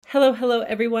Hello,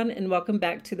 everyone, and welcome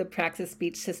back to the Praxis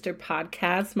Speech Sister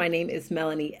podcast. My name is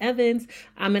Melanie Evans.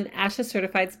 I'm an ASHA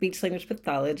certified speech language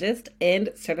pathologist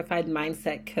and certified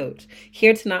mindset coach,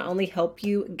 here to not only help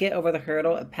you get over the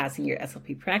hurdle of passing your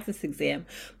SLP Praxis exam,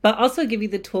 but also give you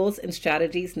the tools and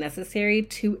strategies necessary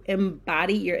to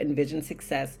embody your envisioned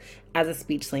success as a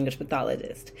speech language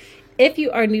pathologist. If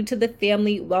you are new to the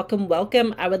family,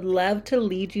 welcome. I would love to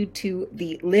lead you to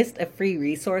the list of free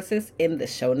resources in the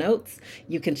show notes.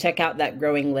 You can check out that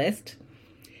growing list.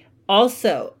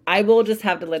 Also, I will just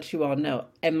have to let you all know,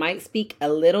 I might speak a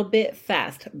little bit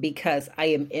fast because I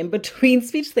am in between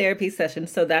speech therapy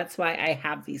sessions, so that's why I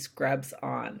have these scrubs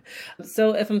on.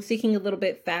 So if I'm speaking a little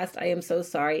bit fast, I am so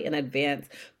sorry in advance.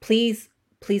 Please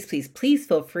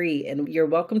feel free, and you're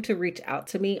welcome to reach out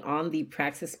to me on the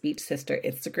Praxis Speech Sister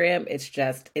Instagram. It's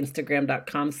just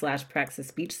instagram.com/Praxis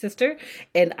Speech Sister,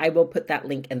 and I will put that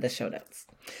link in the show notes.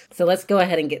 So let's go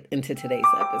ahead and get into today's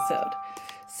episode.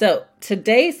 So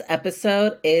today's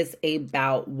episode is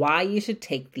about why you should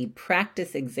take the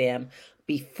practice exam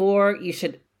before you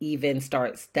should even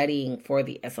start studying for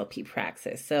the SLP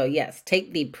Praxis. So yes,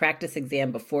 take the practice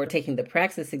exam before taking the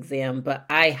Praxis exam, but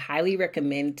I highly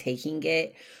recommend taking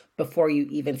it before you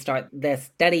even start the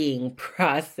studying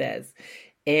process.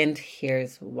 And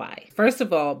here's why. First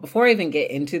of all, before I even get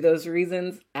into those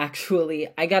reasons, actually,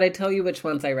 I gotta tell you which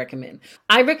ones I recommend.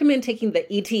 I recommend taking the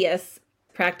ETS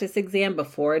practice exam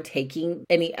before taking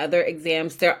any other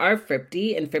exams. There are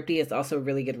FRIPTI, and FRIPTI is also a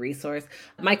really good resource.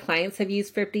 My clients have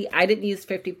used FRIPTI. I didn't use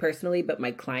FRIPTI personally, but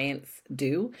my clients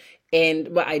do. And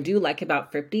what I do like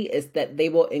about FRIPTI is that they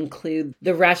will include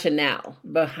the rationale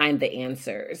behind the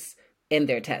answers in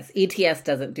their test. ETS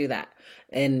doesn't do that.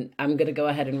 And I'm going to go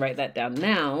ahead and write that down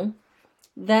now,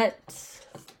 that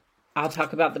I'll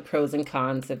talk about the pros and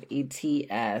cons of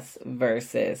ETS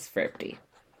versus FRIPTI.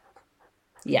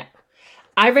 Yeah.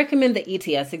 I recommend the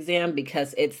ETS exam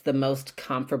because it's the most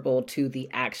comparable to the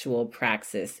actual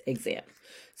Praxis exam.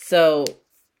 So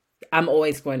I'm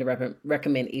always going to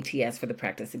recommend ETS for the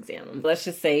practice exam. Let's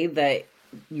just say that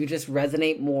you just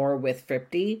resonate more with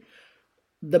FRIPTI.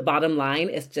 The bottom line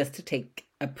is just to take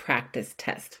a practice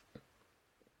test.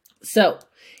 So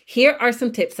here are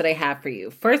some tips that I have for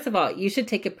you. First of all, you should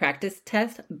take a practice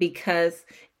test because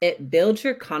it builds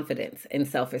your confidence and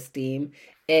self-esteem.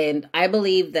 And I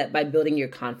believe that by building your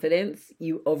confidence,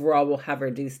 you overall will have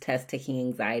reduced test taking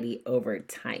anxiety over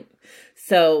time.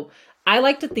 So I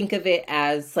like to think of it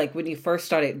as like when you first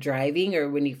started driving or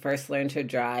when you first learned to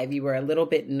drive, you were a little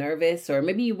bit nervous, or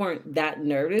maybe you weren't that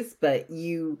nervous, but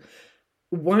you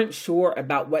weren't sure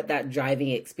about what that driving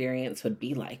experience would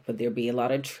be like. Would there be a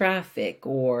lot of traffic,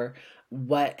 or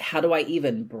how do I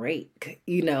even brake?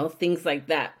 Things like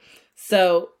that.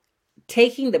 So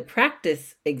taking the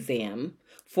practice exam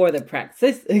for the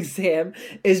Praxis exam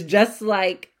is just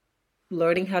like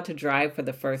learning how to drive for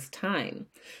the first time.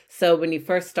 So when you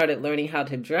first started learning how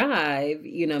to drive,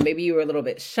 maybe you were a little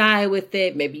bit shy with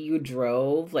it. Maybe you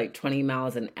drove like 20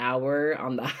 miles an hour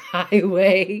on the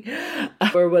highway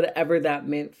or whatever that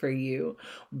meant for you.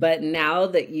 But now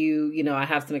that I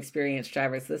have some experienced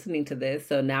drivers listening to this.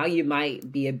 So now you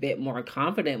might be a bit more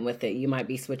confident with it. You might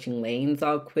be switching lanes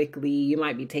all quickly. You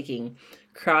might be taking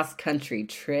cross-country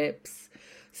trips.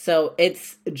 So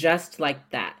it's just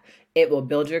like that. It will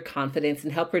build your confidence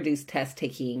and help reduce test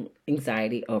taking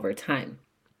anxiety over time.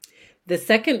 The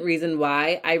second reason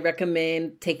why I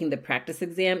recommend taking the practice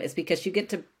exam is because you get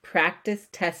to practice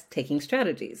test taking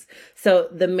strategies. So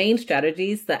the main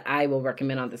strategies that I will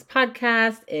recommend on this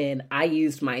podcast, and I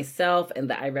used myself and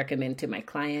that I recommend to my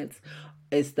clients,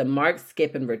 is the mark,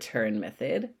 skip, and return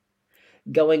method,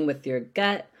 going with your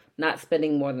gut, not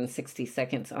spending more than 60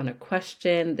 seconds on a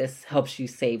question. This helps you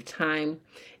save time,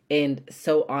 and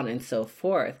so on and so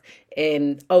forth.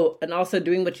 And also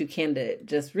doing what you can to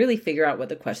just really figure out what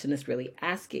the question is really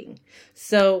asking.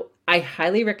 So I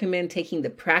highly recommend taking the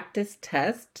practice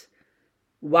test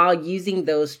while using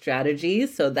those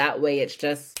strategies. So that way it's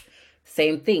just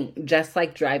same thing, just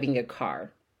like driving a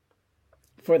car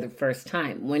for the first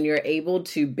time. When you're able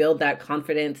to build that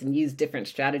confidence and use different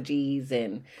strategies,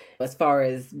 and as far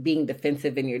as being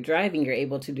defensive in your driving, you're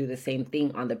able to do the same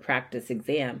thing on the practice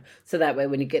exam. So that way,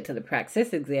 when you get to the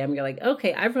Praxis exam, you're like,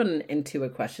 okay, I've run into a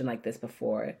question like this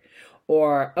before.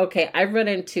 Or, okay, I've run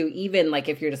into, even like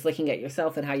if you're just looking at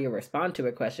yourself and how you respond to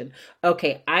a question.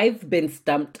 Okay, I've been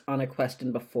stumped on a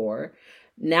question before.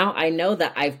 Now I know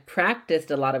that I've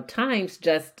practiced a lot of times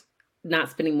just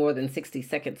not spending more than 60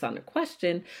 seconds on a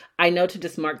question. I know to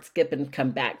just mark, skip, and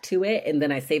come back to it. And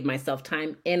then I save myself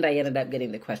time, and I ended up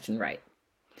getting the question right.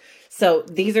 So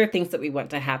these are things that we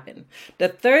want to happen. The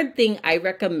third thing I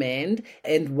recommend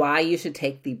and why you should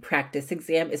take the practice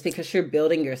exam is because you're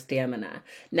building your stamina.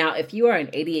 Now, if you are an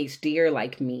ADHDer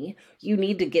like me, you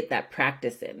need to get that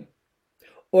practice in.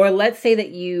 Or let's say that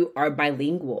you are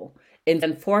bilingual. And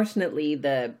unfortunately,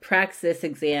 the Praxis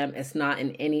exam is not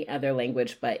in any other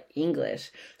language but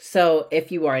English. So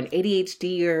if you are an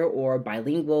ADHDer or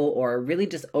bilingual, or really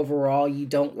just overall you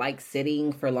don't like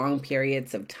sitting for long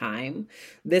periods of time,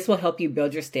 this will help you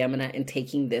build your stamina in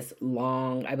taking this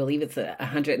long, I believe it's a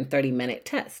 130-minute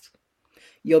test.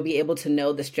 You'll be able to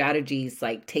know the strategies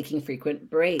like taking frequent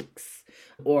breaks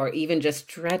or even just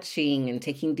stretching and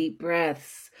taking deep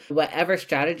breaths. Whatever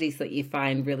strategies that you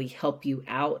find really help you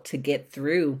out to get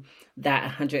through that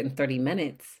 130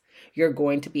 minutes, you're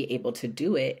going to be able to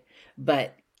do it,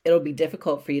 but it'll be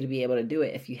difficult for you to be able to do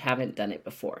it if you haven't done it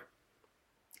before.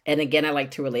 And again, I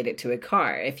like to relate it to a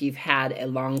car. If you've had a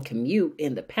long commute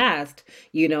in the past,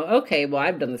 you know, okay, well,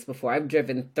 I've done this before. I've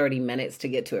driven 30 minutes to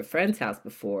get to a friend's house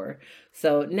before.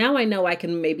 So now I know I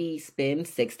can maybe spend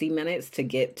 60 minutes to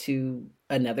get to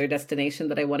another destination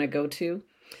that I want to go to.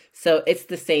 So it's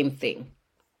the same thing.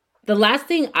 The last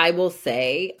thing I will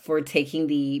say for taking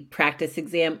the practice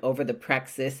exam over the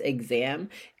Praxis exam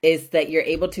is that you're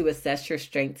able to assess your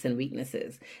strengths and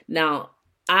weaknesses. Now,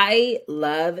 I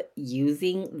love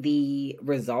using the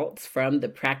results from the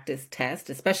practice test,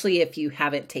 especially if you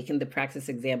haven't taken the practice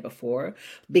exam before,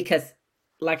 because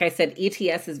like I said,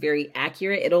 ETS is very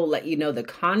accurate. It'll let you know the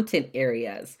content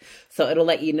areas. So it'll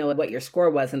let you know what your score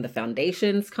was in the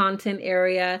foundations content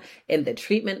area, in the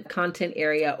treatment content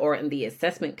area, or in the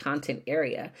assessment content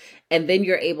area. And then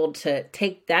you're able to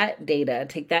take that data,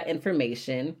 take that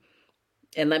information.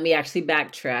 And let me actually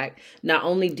backtrack. Not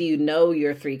only do you know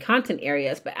your 3 content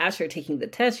areas, but as you're taking the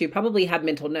test, you probably have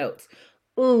mental notes.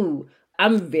 Ooh,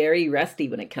 I'm very rusty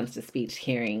when it comes to speech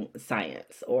hearing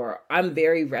science, or I'm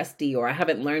very rusty, or I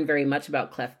haven't learned very much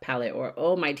about cleft palate, or,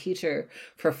 oh, my teacher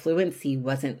for fluency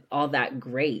wasn't all that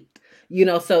great. You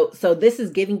know, so this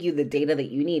is giving you the data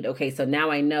that you need. Okay, so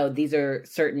now I know these are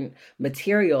certain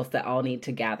materials that I'll need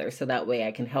to gather so that way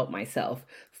I can help myself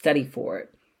study for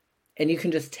it. And you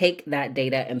can just take that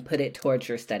data and put it towards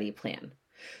your study plan.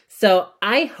 So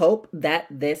I hope that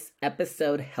this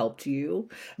episode helped you.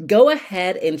 Go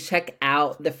ahead and check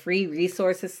out the free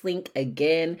resources link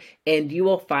again, and you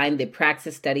will find the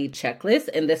Praxis study checklist,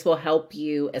 and this will help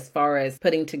you as far as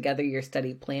putting together your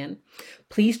study plan.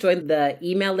 Please join the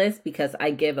email list because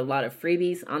I give a lot of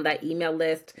freebies on that email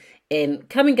list. And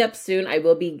coming up soon, I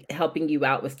will be helping you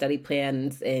out with study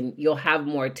plans, and you'll have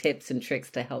more tips and tricks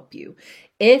to help you.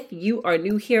 If you are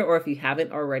new here or if you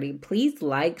haven't already, please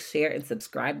like, share, and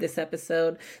subscribe this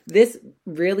episode. This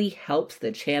really helps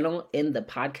the channel in the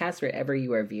podcast wherever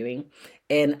you are viewing.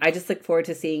 And I just look forward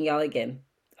to seeing y'all again.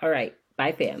 All right.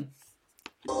 Bye, fam.